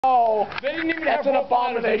Oh, They didn't even that's have an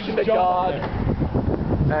abomination to God.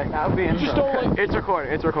 Hey, that'll be Just don't like... It's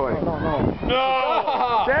recording. It's recording.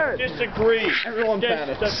 No! Damn it. Disagree. Everyone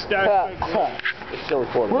panics. That's It's still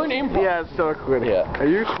recording. We're in improv. Yeah, it's still recording. Yeah. Are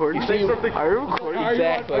you recording? Say something. Are you recording?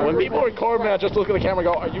 Exactly. When people record me, I just look at the camera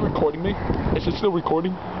and go, are you recording me? Is it still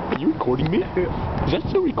recording? Are you recording me? Is that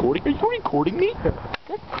still recording? Are you recording me? Is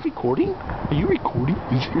that recording? Are you recording?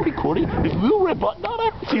 Is it recording? Is a little red button on? I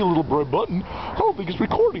see a little red button. I don't think it's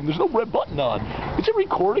recording. There's no red button on. Is it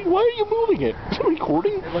recording? Why are you moving it? Is it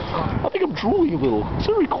recording? I think I'm drooling a little. Is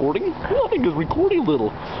it recording? I think it's recording a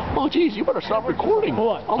little. Oh, geez, you better stop recording.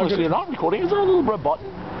 What? Unless you're not recording. Is there a little red button?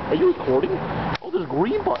 Are you recording? Oh, there's a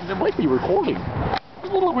green button. It might be recording.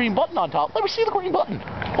 There's a little green button on top. Let me see the green button.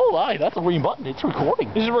 Oh, aye, that's a green button. It's recording.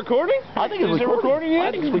 Is it recording? I think it's recording. Is it recording yet?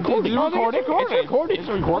 I think it's recording. Is it recording? It's recording. It's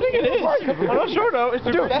recording. I think it is. I'm not sure though. Is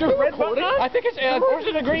there a red button on? I think it's or is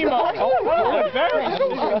it a green button? Oh, no, very. I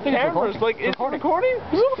think it's recording. Like, it's recording?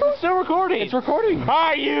 It's still recording. It's recording.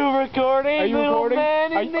 Are you recording? Are you recording?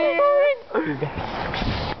 Are you recording?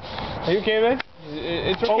 Are you okay, man?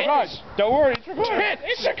 It's recording. Oh, God. Don't worry. It's recording.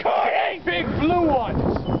 It's recording. Big blue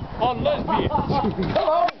ones on lesbians.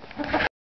 Hello.